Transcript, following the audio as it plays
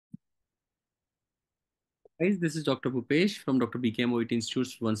Guys, this is Dr. Bhupesh from Dr. BKM OIT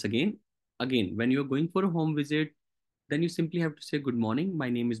Institute once again. Again, when you're going for a home visit, then you simply have to say, Good morning.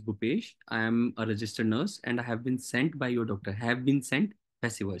 My name is Bhupesh. I am a registered nurse and I have been sent by your doctor. Have been sent,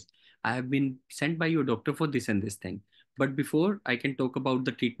 passive voice. I have been sent by your doctor for this and this thing. But before I can talk about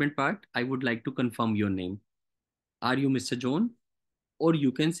the treatment part, I would like to confirm your name. Are you Mr. John? Or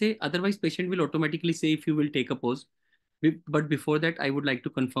you can say, otherwise, patient will automatically say if you will take a pause. But before that, I would like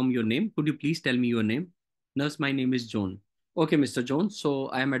to confirm your name. Could you please tell me your name? Nurse, my name is John. Okay, Mr. Jones. So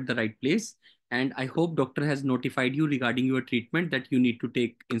I am at the right place. And I hope doctor has notified you regarding your treatment that you need to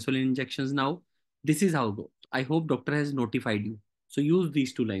take insulin injections now. This is how go. I hope doctor has notified you. So use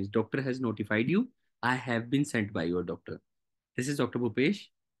these two lines. Doctor has notified you. I have been sent by your doctor. This is Dr. Bhupesh.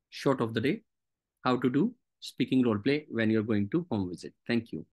 Short of the day. How to do speaking role play when you're going to home visit. Thank you.